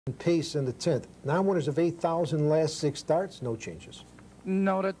Pace in the 10th. Non-winners of 8,000 last 6 starts, no changes.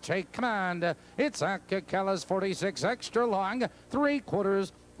 No to take command. It's Akakalas 46 extra long,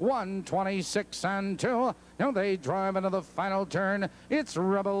 3/4, 126 and 2. Now they drive into the final turn. It's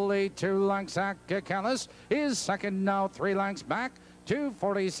Rebel Lee, 2 lengths. Akakalas is second now, 3 lengths back.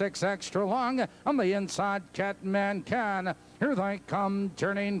 246 extra long on the inside. Catman Can. Here they come,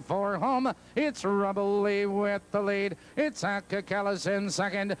 turning for home. It's Rebel Lee with the lead. It's Akakalas in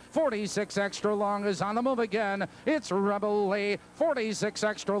second. 46 extra long is on the move again. It's Rebel Lee. 46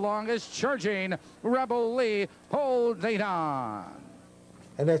 extra long is charging. Rebel Lee holding on.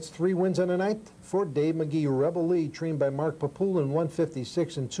 And that's 3 wins on the night for Dave Magee. Rebel Lee, trained by Mark Papulin,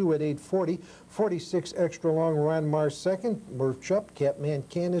 156 and 2 at 840. 46 extra long, Ron Mars second. Murph Chupp, Catman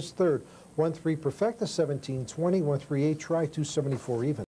Can is third. 1-3 Perfecta, 17-20, 1-3-8 try, 274 even.